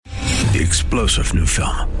The explosive new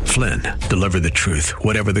film, Flynn, deliver the truth,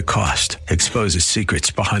 whatever the cost, exposes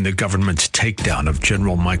secrets behind the government's takedown of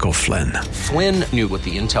General Michael Flynn. Flynn knew what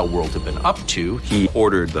the intel world had been up to. He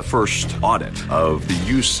ordered the first audit of the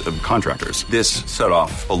use of contractors. This set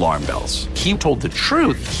off alarm bells. He told the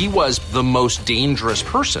truth. He was the most dangerous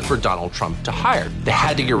person for Donald Trump to hire. They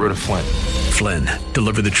had to get rid of Flynn. Flynn,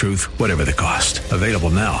 deliver the truth, whatever the cost. Available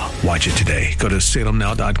now. Watch it today. Go to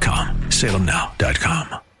salemnow.com.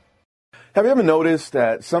 salemnow.com. Have you ever noticed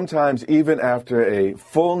that sometimes even after a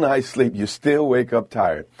full night's sleep, you still wake up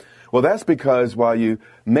tired? Well, that's because while you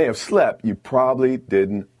may have slept, you probably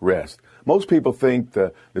didn't rest. Most people think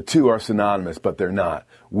the two are synonymous, but they're not.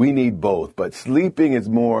 We need both. But sleeping is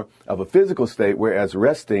more of a physical state, whereas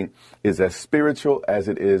resting is as spiritual as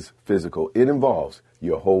it is physical. It involves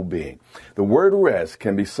your whole being. The word rest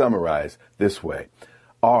can be summarized this way.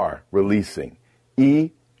 R, releasing.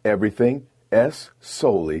 E, everything. S,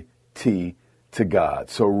 solely. T, to God.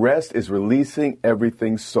 So rest is releasing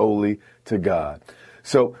everything solely to God.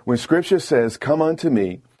 So when Scripture says, come unto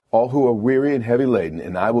me, all who are weary and heavy laden,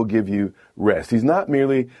 and I will give you rest. He's not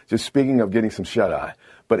merely just speaking of getting some shut-eye,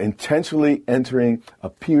 but intentionally entering a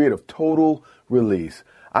period of total release.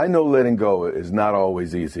 I know letting go is not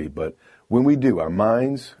always easy, but when we do, our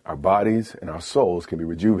minds, our bodies, and our souls can be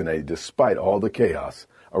rejuvenated despite all the chaos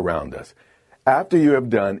around us. After you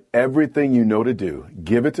have done everything you know to do,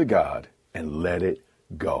 give it to God and let it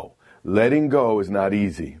go. Letting go is not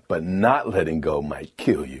easy, but not letting go might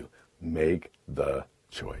kill you. Make the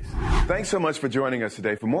choice. Thanks so much for joining us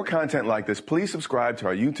today. For more content like this, please subscribe to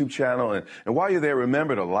our YouTube channel. And while you're there,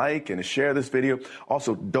 remember to like and to share this video.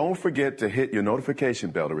 Also, don't forget to hit your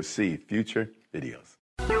notification bell to receive future videos.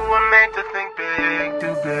 You were meant to think big,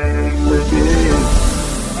 do big, big.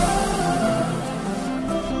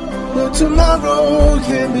 Your tomorrow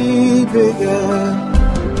can be bigger.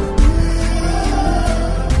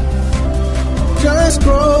 Just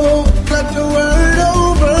grow, let the word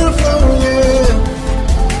overflow,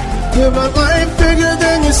 yeah. Live a life bigger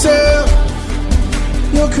than yourself.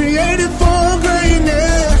 You're created for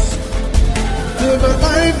greatness. Live a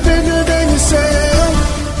life bigger than yourself.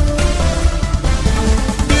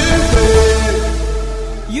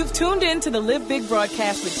 You've tuned in to the Live Big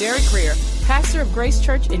broadcast with Derek Greer, pastor of Grace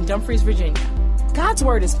Church in Dumfries, Virginia. God's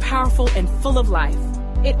word is powerful and full of life.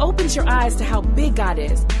 It opens your eyes to how big God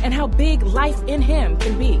is and how big life in Him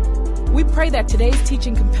can be. We pray that today's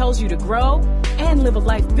teaching compels you to grow and live a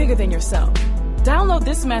life bigger than yourself. Download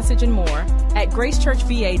this message and more at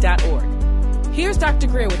gracechurchva.org. Here's Dr.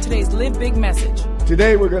 Greer with today's Live Big message.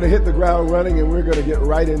 Today we're going to hit the ground running and we're going to get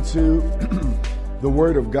right into the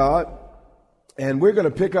Word of God. And we're going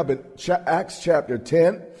to pick up at Acts chapter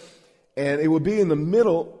 10. And it will be in the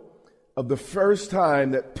middle of the first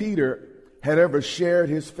time that Peter had ever shared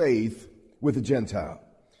his faith with a Gentile.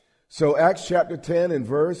 So Acts chapter 10 and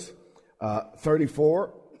verse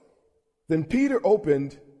 34. Then Peter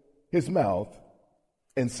opened his mouth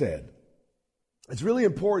and said, it's really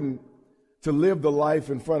important to live the life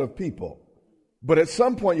in front of people. But at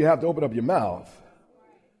some point you have to open up your mouth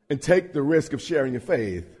and take the risk of sharing your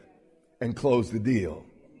faith and close the deal.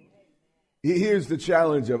 Here's the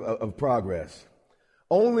challenge of progress.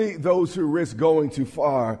 Only those who risk going too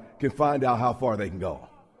far can find out how far they can go.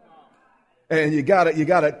 And you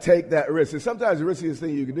gotta take that risk. And sometimes the riskiest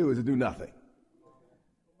thing you can do is to do nothing.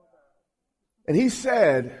 And he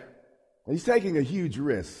said, he's taking a huge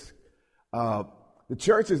risk. The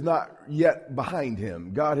church is not yet behind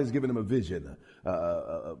him. God has given him a vision.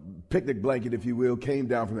 A picnic blanket, if you will, came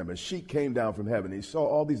down from heaven. A sheet came down from heaven. He saw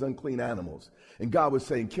all these unclean animals. And God was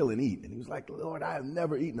saying, kill and eat. And he was like, Lord, I have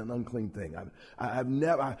never eaten an unclean thing.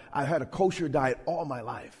 I've had a kosher diet all my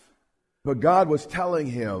life. But God was telling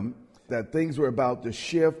him that things were about to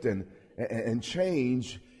shift and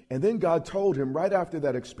change. And then God told him right after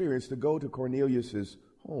that experience to go to Cornelius's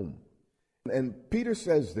home. And Peter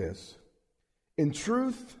says this, in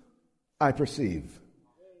truth, I perceive.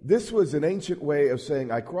 This was an ancient way of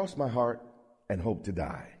saying, I cross my heart and hope to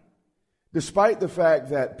die. Despite the fact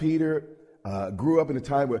that Peter grew up in a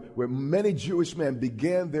time where many Jewish men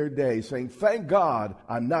began their day saying, thank God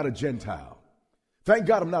I'm not a Gentile. Thank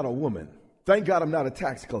God I'm not a woman. Thank God I'm not a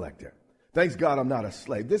tax collector. Thank God I'm not a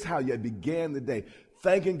slave. This is how you began the day,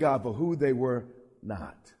 thanking God for who they were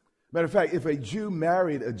not. Matter of fact, if a Jew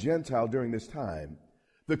married a Gentile during this time,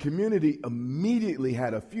 the community immediately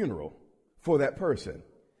had a funeral for that person.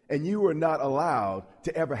 And you were not allowed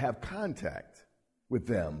to ever have contact with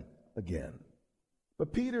them again.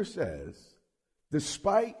 But Peter says,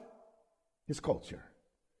 despite his culture,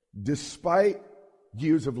 despite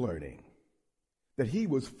years of learning, that he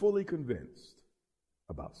was fully convinced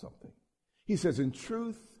about something. He says, in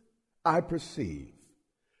truth, I perceive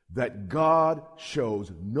that God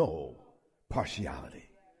shows no partiality.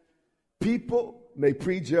 People may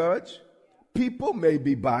prejudge. People may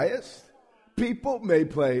be biased. People may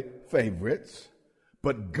play favorites.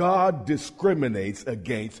 But God discriminates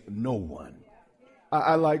against no one.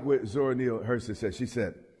 I like what Zora Neale Hurston said. She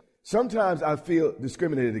said, sometimes I feel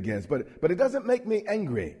discriminated against, but it doesn't make me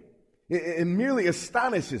angry. It merely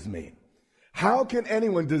astonishes me. How can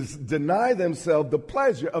anyone deny themselves the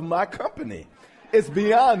pleasure of my company? It's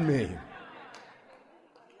beyond me.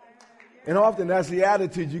 And often that's the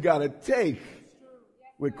attitude you got to take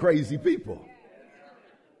with crazy people.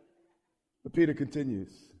 But Peter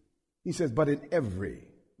continues. He says, but in every,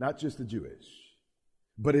 not just the Jewish,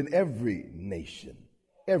 but in every nation,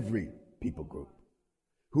 every people group,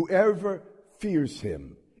 whoever fears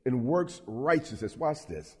him and works righteousness, watch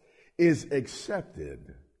this, is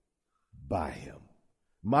accepted by him.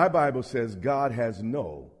 My Bible says God has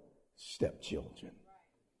no stepchildren.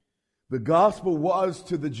 The gospel was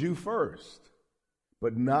to the Jew first,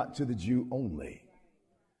 but not to the Jew only.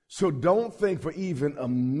 So don't think for even a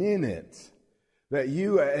minute that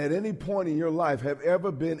you at any point in your life have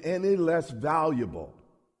ever been any less valuable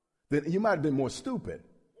than, you might have been more stupid.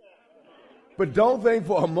 But don't think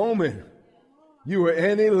for a moment you were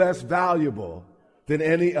any less valuable than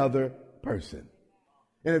any other person.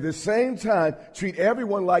 And at the same time, treat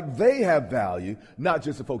everyone like they have value, not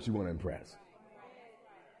just the folks you want to impress.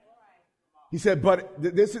 He said, but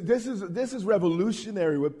this is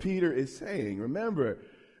revolutionary what Peter is saying. Remember,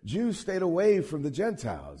 Jews stayed away from the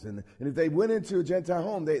Gentiles. And if they went into a Gentile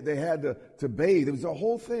home, they had to bathe. It was a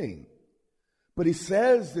whole thing. But he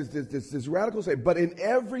says this radical statement, but in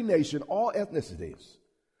every nation, all ethnicities,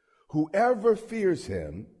 whoever fears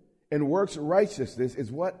him and works righteousness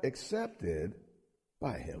is what? Accepted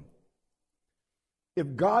by him.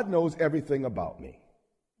 If God knows everything about me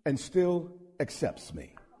and still accepts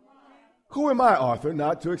me, who am I, Arthur,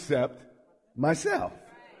 not to accept myself?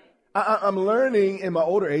 I'm learning in my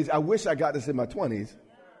older age. I wish I got this in my 20s.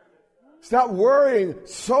 Stop worrying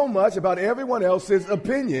so much about everyone else's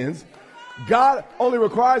opinions. God only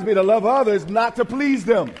requires me to love others, not to please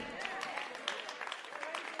them.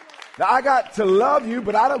 Now, I got to love you,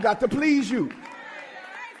 but I don't got to please you.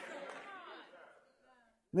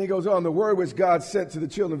 And he goes on, the word which God sent to the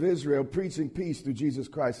children of Israel, preaching peace through Jesus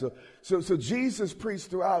Christ. So Jesus preached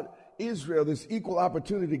throughout Israel this equal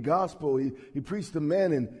opportunity gospel. He preached to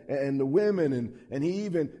men and the women, and he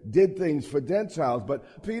even did things for Gentiles.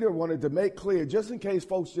 But Peter wanted to make clear, just in case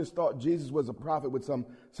folks just thought Jesus was a prophet with some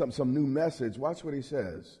new message, watch what he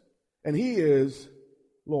says. And he is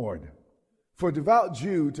Lord. For a devout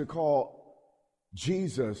Jew to call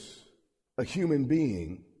Jesus a human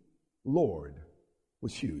being Lord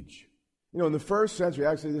was huge. You know, in the first century,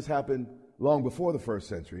 actually this happened long before the first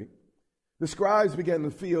century, the scribes began to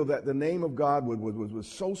feel that the name of God was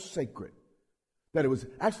so sacred that it was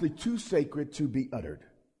actually too sacred to be uttered.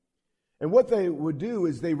 And what they would do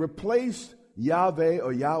is they replaced Yahweh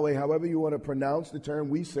or Yahweh, however you want to pronounce the term.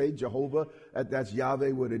 We say Jehovah, that's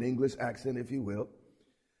Yahweh with an English accent, if you will.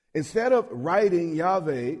 Instead of writing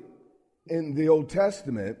Yahweh in the Old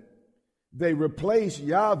Testament, they replaced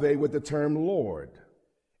Yahweh with the term Lord.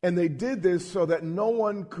 And they did this so that no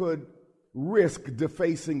one could risk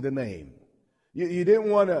defacing the name. You didn't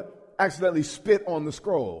want to accidentally spit on the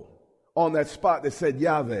scroll, on that spot that said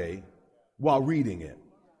Yahweh while reading it.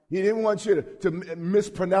 He didn't want you to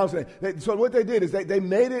mispronounce it. So what they did is they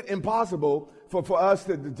made it impossible for us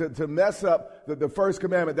to mess up the first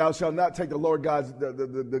commandment, thou shalt not take the Lord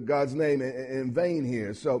God's name in vain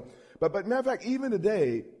here. So, but matter of fact, even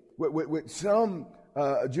today, with some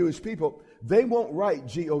Jewish people, they won't write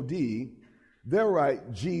G-O-D, they'll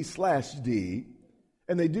write G/D,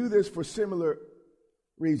 and they do this for similar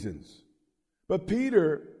reasons. But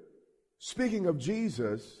Peter, speaking of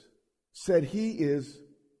Jesus, said he is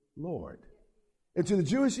Lord. And to the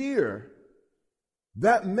Jewish ear,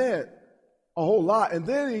 that meant a whole lot. And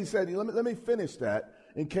then he said, let me finish that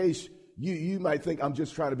in case you might think I'm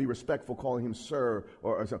just trying to be respectful, calling him sir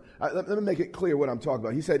or something. Let me make it clear what I'm talking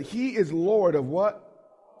about. He said he is Lord of what?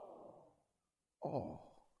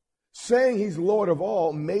 All. Saying he's Lord of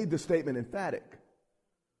all made the statement emphatic.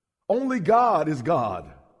 Only God is God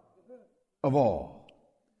of all.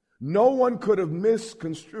 No one could have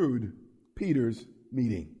misconstrued Peter's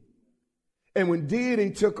meaning. And when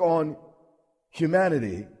deity took on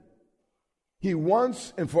humanity, he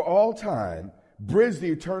once and for all time bridged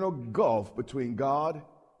the eternal gulf between God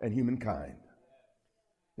and humankind.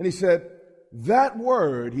 And he said, that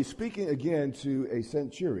word, he's speaking again to a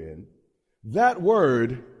centurion, that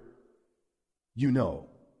word you know.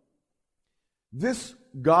 This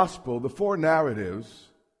gospel, the four narratives,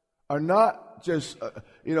 are not just,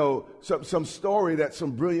 some story that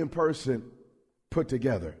some brilliant person put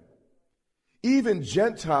together. Even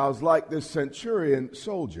Gentiles like this centurion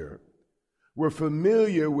soldier were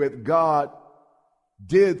familiar with God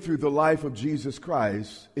did through the life of Jesus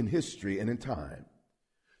Christ in history and in time.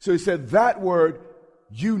 So he said that word,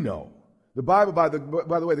 you know. The Bible, by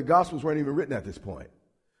the way, the Gospels weren't even written at this point.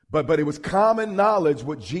 But it was common knowledge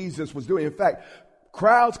what Jesus was doing. In fact,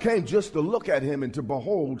 crowds came just to look at him and to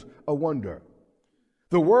behold a wonder.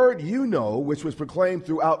 The word you know, which was proclaimed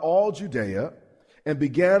throughout all Judea and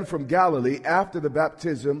began from Galilee after the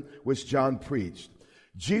baptism which John preached.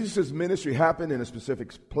 Jesus' ministry happened in a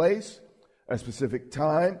specific place, a specific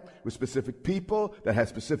time, with specific people that had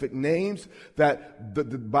specific names, that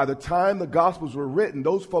by the time the Gospels were written,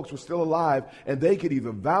 those folks were still alive, and they could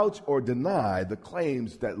either vouch or deny the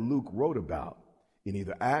claims that Luke wrote about in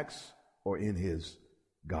either Acts or in his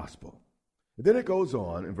Gospel. And then it goes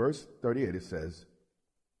on, in verse 38 it says,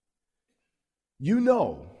 you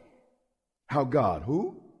know how God,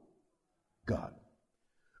 who? God.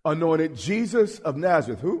 Anointed Jesus of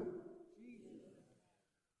Nazareth, who?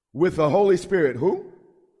 With the Holy Spirit, who?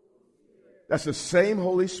 That's the same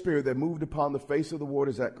Holy Spirit that moved upon the face of the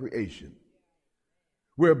waters at creation.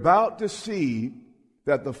 We're about to see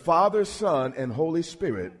that the Father, Son, and Holy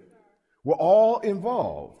Spirit were all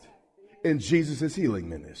involved in Jesus' healing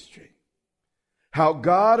ministry. How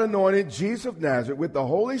God anointed Jesus of Nazareth with the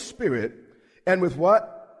Holy Spirit and with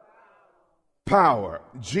what? Power.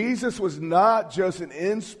 Jesus was not just an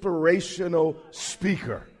inspirational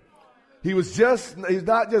speaker. He's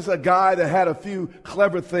not just a guy that had a few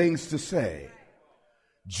clever things to say.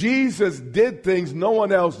 Jesus did things no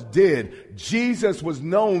one else did. Jesus was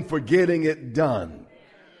known for getting it done.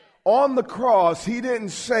 On the cross, he didn't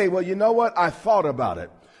say, well, you know what? I thought about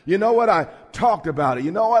it. You know what? I talked about it.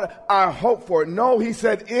 You know what? I hoped for it. No, he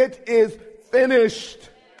said, it is finished.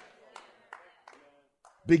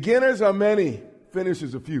 Beginners are many,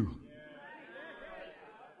 finishers a few.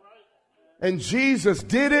 And Jesus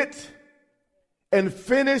did it and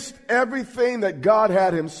finished everything that God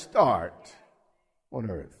had him start on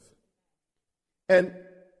earth. And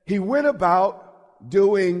he went about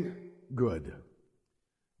doing good.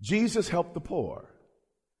 Jesus helped the poor.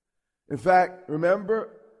 In fact, remember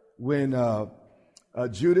when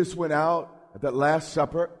Judas went out at that Last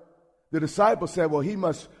Supper, the disciples said, well, he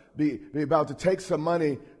must be about to take some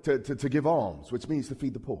money to give alms, which means to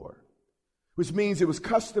feed the poor. Which means it was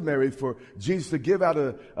customary for Jesus to give out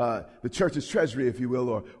of the church's treasury, if you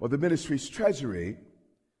will, or the ministry's treasury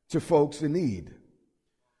to folks in need.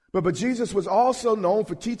 But Jesus was also known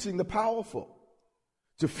for teaching the powerful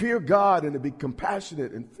to fear God and to be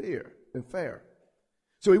compassionate and fair.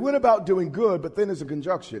 So he went about doing good, but then there's a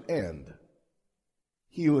conjunction, and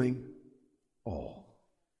healing all.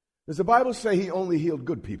 Does the Bible say he only healed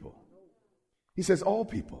good people? He says all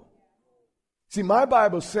people. See, my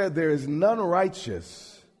Bible said there is none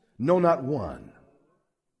righteous, no, not one.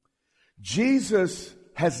 Jesus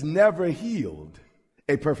has never healed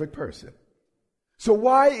a perfect person. So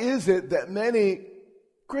why is it that many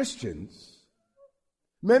Christians,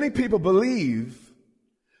 many people believe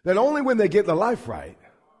that only when they get their life right,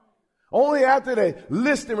 only after they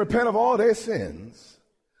list and repent of all their sins,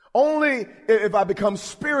 only if I become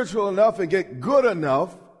spiritual enough and get good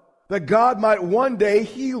enough, that God might one day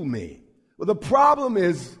heal me? Well, the problem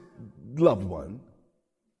is, loved one,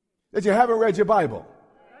 that you haven't read your Bible.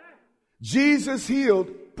 Jesus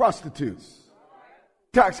healed prostitutes,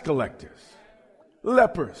 tax collectors,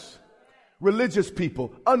 lepers, religious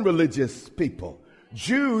people, unreligious people,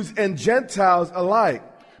 Jews and Gentiles alike.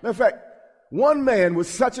 Matter of fact, one man was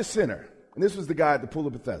such a sinner, and this was the guy at the pool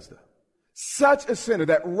of Bethesda, such a sinner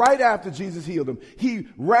that right after Jesus healed him, he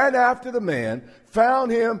ran after the man,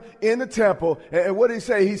 found him in the temple, and what did he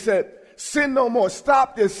say? He said, sin no more.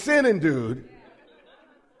 Stop this sinning, dude,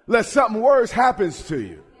 lest something worse happens to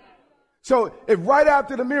you. So if right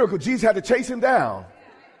after the miracle, Jesus had to chase him down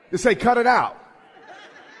to say, cut it out.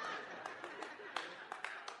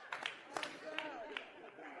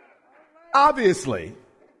 Obviously,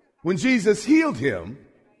 when Jesus healed him,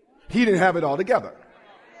 he didn't have it all together.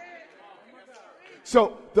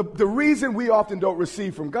 So the reason we often don't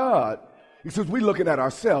receive from God is because we're looking at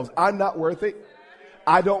ourselves. I'm not worthy.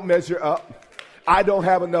 I don't measure up. I don't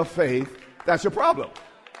have enough faith. That's your problem.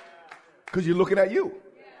 Because you're looking at you.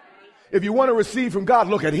 If you want to receive from God,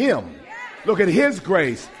 look at him. Look at his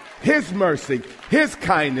grace, his mercy, his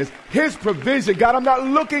kindness, his provision. God, I'm not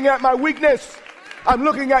looking at my weakness. I'm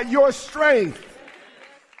looking at your strength.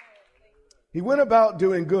 He went about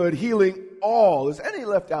doing good, healing all, is any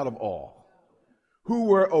left out of all, who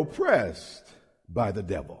were oppressed by the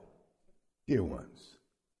devil. Dear ones,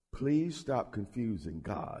 please stop confusing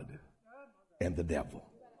God and the devil.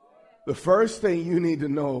 The first thing you need to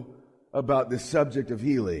know about this subject of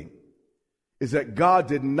healing is that God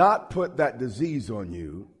did not put that disease on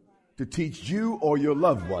you to teach you or your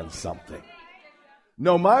loved ones something.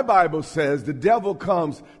 No, my Bible says the devil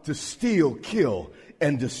comes to steal, kill,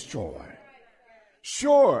 and destroy.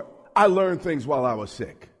 Sure, I learned things while I was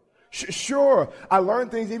sick. Sure, I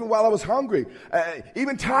learned things even while I was hungry,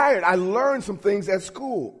 even tired. I learned some things at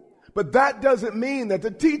school. But that doesn't mean that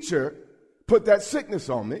the teacher put that sickness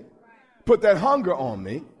on me, put that hunger on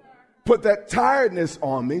me, put that tiredness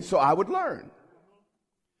on me so I would learn.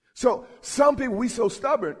 So some people, we so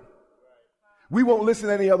stubborn, we won't listen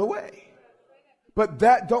any other way. But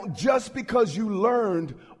that don't, just because you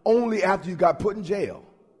learned only after you got put in jail,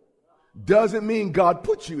 doesn't mean God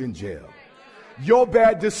put you in jail. Your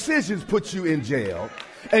bad decisions put you in jail.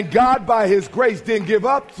 And God, by his grace, didn't give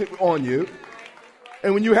up on you.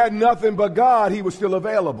 And when you had nothing but God, he was still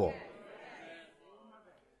available.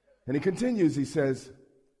 And he continues, he says,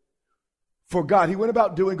 for God, he went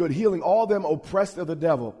about doing good, healing all them oppressed of the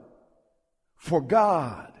devil. For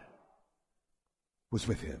God was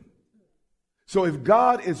with him. So if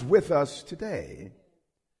God is with us today,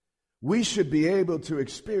 we should be able to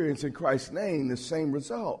experience in Christ's name the same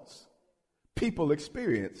results people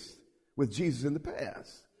experienced with Jesus in the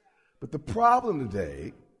past. But the problem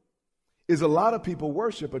today is a lot of people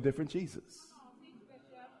worship a different Jesus.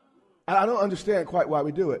 I don't understand quite why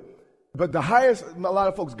we do it. But the highest, a lot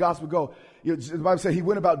of folks' gospel go, the Bible says he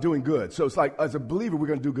went about doing good. So it's like, as a believer, we're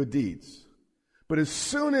going to do good deeds. But as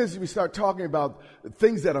soon as we start talking about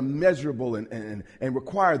things that are measurable and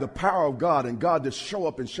require the power of God and God to show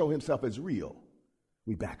up and show himself as real,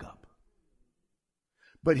 we back up.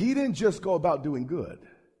 But he didn't just go about doing good.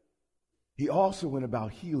 He also went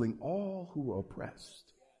about healing all who were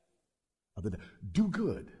oppressed. Do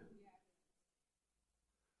good.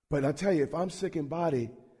 But I tell you, if I'm sick in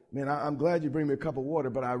body, man, I'm glad you bring me a cup of water,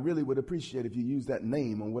 but I really would appreciate if you use that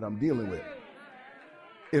name on what I'm dealing with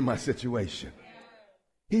in my situation.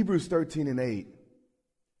 Hebrews 13:8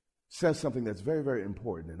 says something that's very, very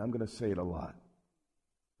important, and I'm going to say it a lot.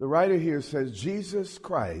 The writer here says Jesus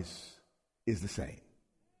Christ is the same.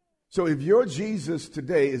 So if your Jesus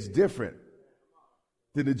today is different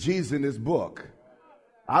than the Jesus in this book,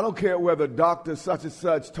 I don't care whether Dr. such and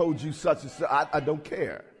such told you such and such. I don't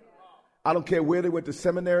care. I don't care where they went to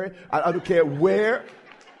seminary. I don't care where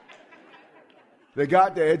they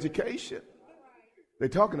got their education. They're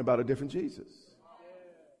talking about a different Jesus.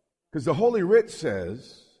 Because the Holy Writ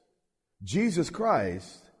says Jesus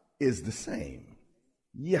Christ is the same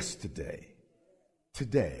yesterday,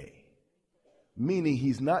 today, meaning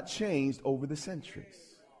he's not changed over the centuries.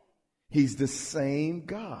 He's the same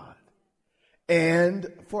God and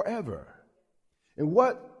forever. And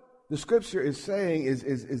what the scripture is saying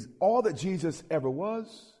is all that Jesus ever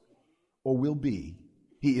was or will be,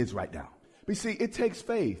 he is right now. But see, it takes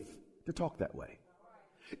faith to talk that way.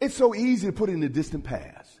 It's so easy to put it in the distant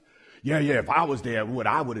past. Yeah, if I was there, what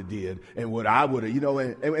I would have did and what I would have,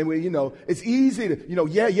 and it's easy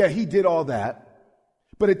to, he did all that.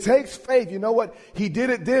 But it takes faith. You know what? He did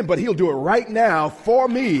it then, but he'll do it right now for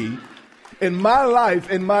me in my life,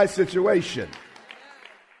 in my situation.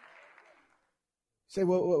 Say,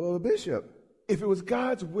 well, Bishop, if it was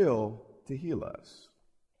God's will to heal us,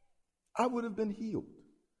 I would have been healed.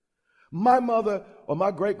 My mother or my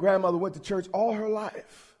great-grandmother went to church all her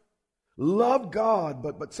life. Loved God,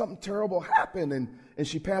 but something terrible happened and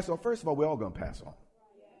she passed on. First of all, we're all going to pass on.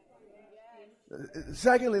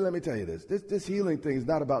 Secondly, let me tell you this healing thing is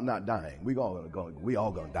not about not dying. We all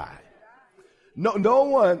going to die. No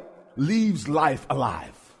one leaves life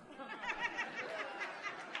alive.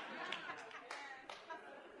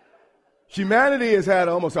 Humanity has had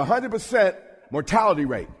almost 100% mortality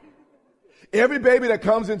rate. Every baby that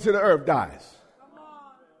comes into the earth dies.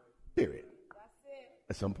 Period.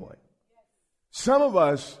 At some point. Some of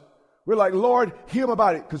us, we're like, Lord, heal my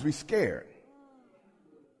body, because we're scared.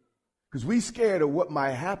 Because we're scared of what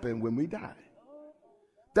might happen when we die.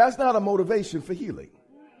 That's not a motivation for healing.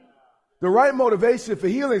 The right motivation for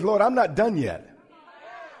healing is, Lord, I'm not done yet.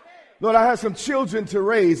 Lord, I have some children to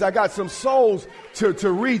raise. I got some souls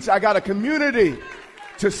to reach. I got a community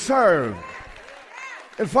to serve.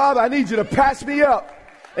 And Father, I need you to patch me up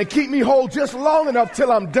and keep me whole just long enough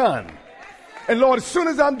till I'm done. And Lord, as soon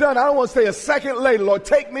as I'm done, I don't want to stay a second later. Lord,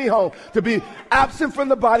 take me home to be absent from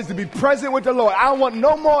the bodies, to be present with the Lord. I don't want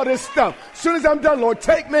no more of this stuff. As soon as I'm done, Lord,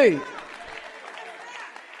 take me.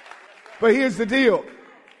 But here's the deal.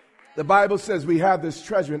 The Bible says we have this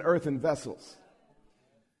treasure in earthen vessels.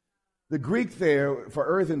 The Greek there for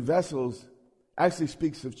earthen vessels actually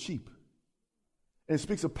speaks of cheap. And it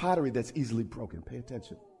speaks of pottery that's easily broken. Pay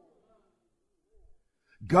attention.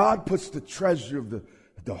 God puts the treasure of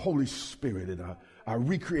the Holy Spirit in our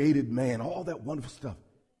recreated man, all that wonderful stuff,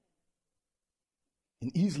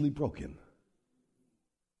 in easily broken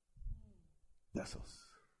vessels.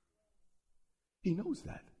 He knows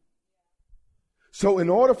that. So in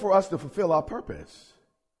order for us to fulfill our purpose,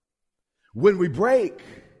 when we break,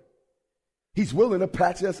 he's willing to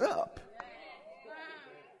patch us up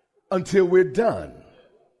until we're done.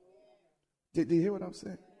 Did you hear what I'm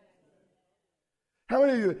saying? How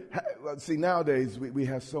many of you, see, nowadays we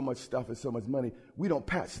have so much stuff and so much money, we don't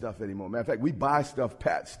patch stuff anymore. Matter of fact, we buy stuff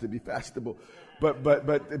patched to be fashionable.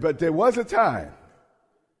 But there was a time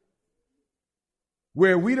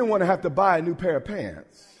where we didn't want to have to buy a new pair of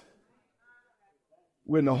pants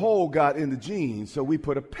when the hole got in the jean, so we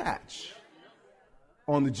put a patch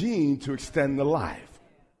on the jean to extend the life.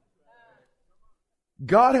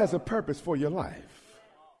 God has a purpose for your life.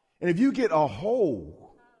 And if you get a hole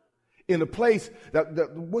in a place,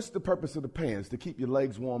 what's the purpose of the pants? To keep your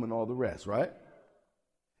legs warm and all the rest, right?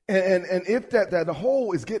 And if that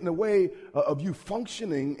hole is getting in the way of you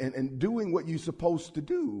functioning and doing what you're supposed to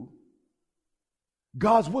do,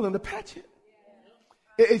 God's willing to patch it.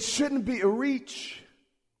 It shouldn't be a reach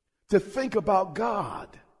to think about God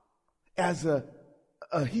as a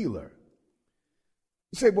healer.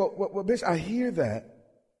 You say, well, Bishop, I hear that,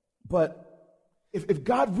 but if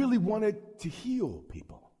God really wanted to heal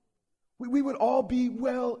people, we would all be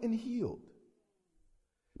well and healed.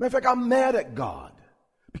 Matter of fact, I'm mad at God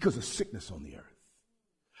because of sickness on the earth.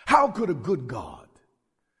 How could a good God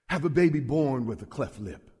have a baby born with a cleft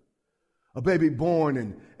lip? A baby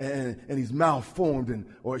born and he's malformed,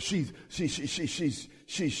 or she's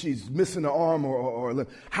missing an arm or a limb.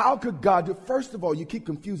 How could God do? First of all, you keep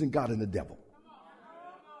confusing God and the devil.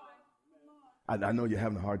 I know you're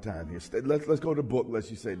having a hard time here. Let's go to the book,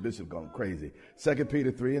 lest you say Bishop gone crazy. 2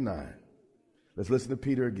 Peter 3:9. Let's listen to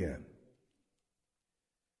Peter again.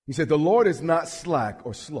 He said, the Lord is not slack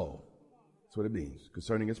or slow. That's what it means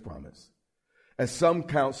concerning his promise, as some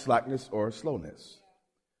count slackness or slowness.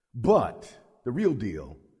 But the real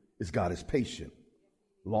deal is God is patient,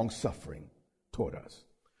 long-suffering toward us.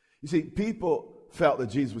 You see, people felt that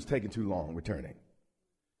Jesus was taking too long returning.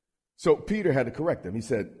 So Peter had to correct them. He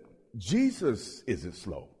said, Jesus isn't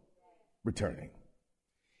slow returning.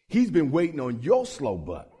 He's been waiting on your slow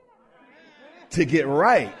butt to get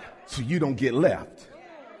right so you don't get left.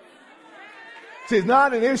 See, it's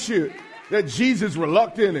not an issue that Jesus is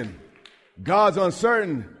reluctant and God's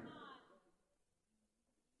uncertain.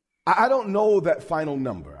 I don't know that final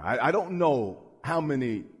number. I don't know how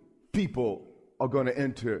many people are going to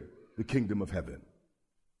enter the kingdom of heaven.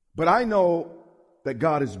 But I know that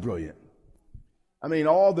God is brilliant. I mean,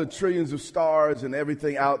 all the trillions of stars and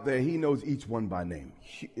everything out there, he knows each one by name.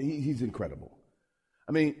 He's incredible.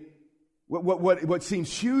 I mean, what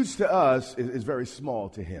seems huge to us is very small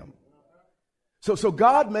to him. So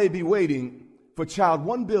God may be waiting for child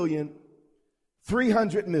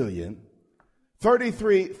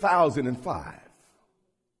 1,300,033,005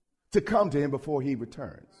 to come to him before he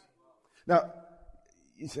returns. Now,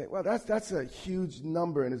 you say, well, that's a huge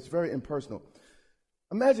number and it's very impersonal.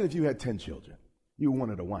 Imagine if you had 10 children. You were one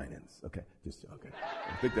of the Winans. Okay. I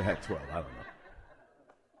think they had 12. I don't know.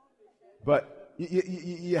 But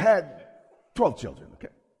you had 12 children, okay?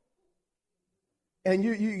 And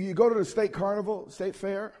you go to the state carnival, state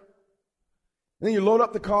fair, and then you load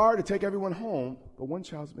up the car to take everyone home, but one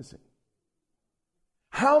child's missing.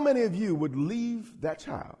 How many of you would leave that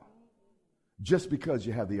child just because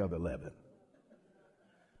you have the other 11?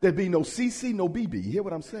 There'd be no CC, no BB. You hear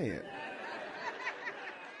what I'm saying?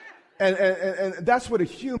 And that's what a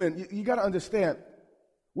human, you got to understand,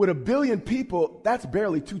 with 1 billion people, that's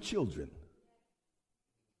barely 2 children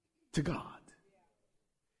to God.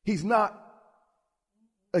 He's not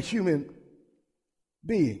a human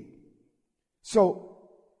being. So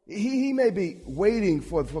he may be waiting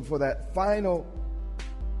for that final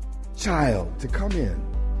child to come in.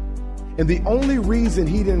 And the only reason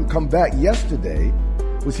he didn't come back yesterday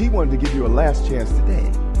was he wanted to give you a last chance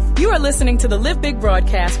today. You are listening to the Live Big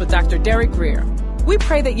broadcast with Dr. Derek Grier. We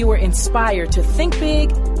pray that you are inspired to think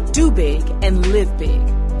big, do big, and live big.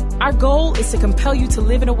 Our goal is to compel you to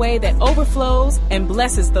live in a way that overflows and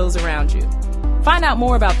blesses those around you. Find out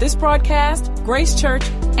more about this broadcast, Grace Church,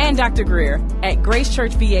 and Dr. Grier at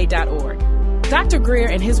gracechurchva.org. Dr. Grier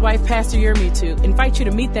and his wife, Pastor Yermitu, invite you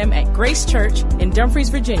to meet them at Grace Church in Dumfries,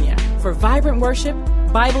 Virginia, for vibrant worship,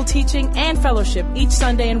 Bible teaching, and fellowship each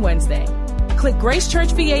Sunday and Wednesday. Click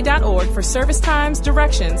gracechurchva.org for service times,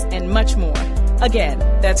 directions, and much more. Again,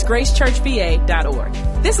 that's gracechurchva.org.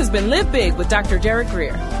 This has been Live Big with Dr. Derek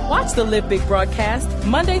Grier. Watch the Live Big broadcast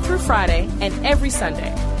Monday through Friday and every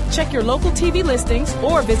Sunday. Check your local TV listings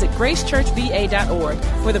or visit gracechurchva.org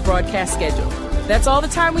for the broadcast schedule. That's all the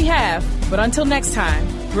time we have, but until next time,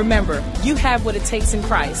 remember, you have what it takes in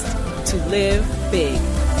Christ to live big.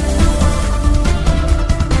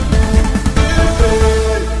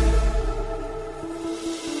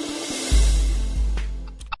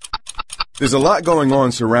 There's a lot going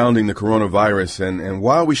on surrounding the coronavirus, and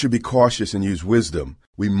while we should be cautious and use wisdom,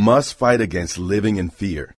 we must fight against living in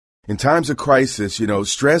fear. In times of crisis,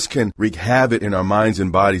 stress can wreak havoc in our minds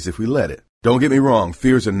and bodies if we let it. Don't get me wrong,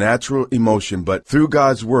 fear is a natural emotion, but through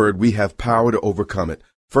God's word, we have power to overcome it.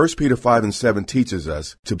 1 Peter 5:7 teaches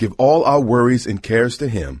us to give all our worries and cares to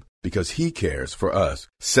Him because He cares for us.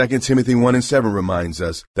 2 Timothy 1:7 reminds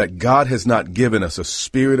us that God has not given us a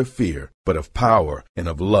spirit of fear, but of power and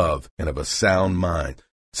of love and of a sound mind.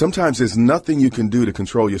 Sometimes there's nothing you can do to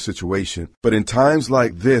control your situation, but in times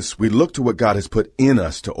like this, we look to what God has put in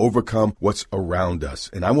us to overcome what's around us.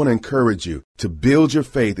 And I want to encourage you to build your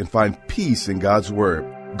faith and find peace in God's Word.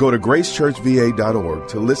 Go to gracechurchva.org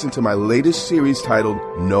to listen to my latest series titled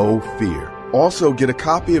No Fear. Also, get a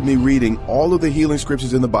copy of me reading all of the healing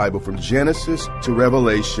scriptures in the Bible from Genesis to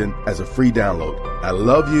Revelation as a free download. I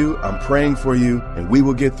love you, I'm praying for you, and we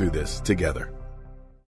will get through this together.